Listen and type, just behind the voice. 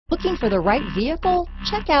Looking for the right vehicle?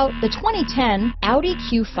 Check out the 2010 Audi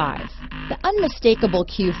Q5. The unmistakable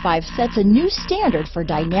Q5 sets a new standard for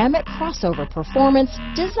dynamic crossover performance,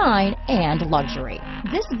 design, and luxury.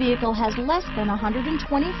 This vehicle has less than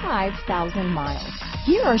 125,000 miles.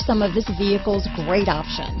 Here are some of this vehicle's great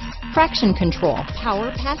options: traction control,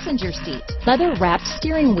 power passenger seat, leather-wrapped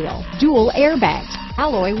steering wheel, dual airbags,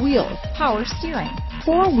 alloy wheels, power steering,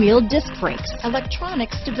 four-wheel disc brakes,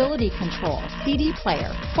 electronic stability control, CD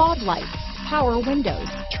player, fog lights, power windows,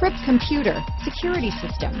 trip computer, security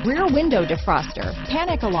system, rear window defroster,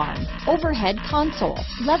 panic alarm, overhead console,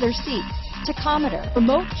 leather seats, tachometer,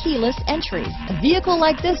 remote keyless entry. A vehicle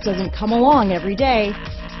like this doesn't come along every day.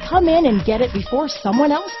 Come in and get it before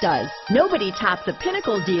someone else does. Nobody topped the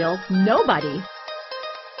Pinnacle deal. Nobody.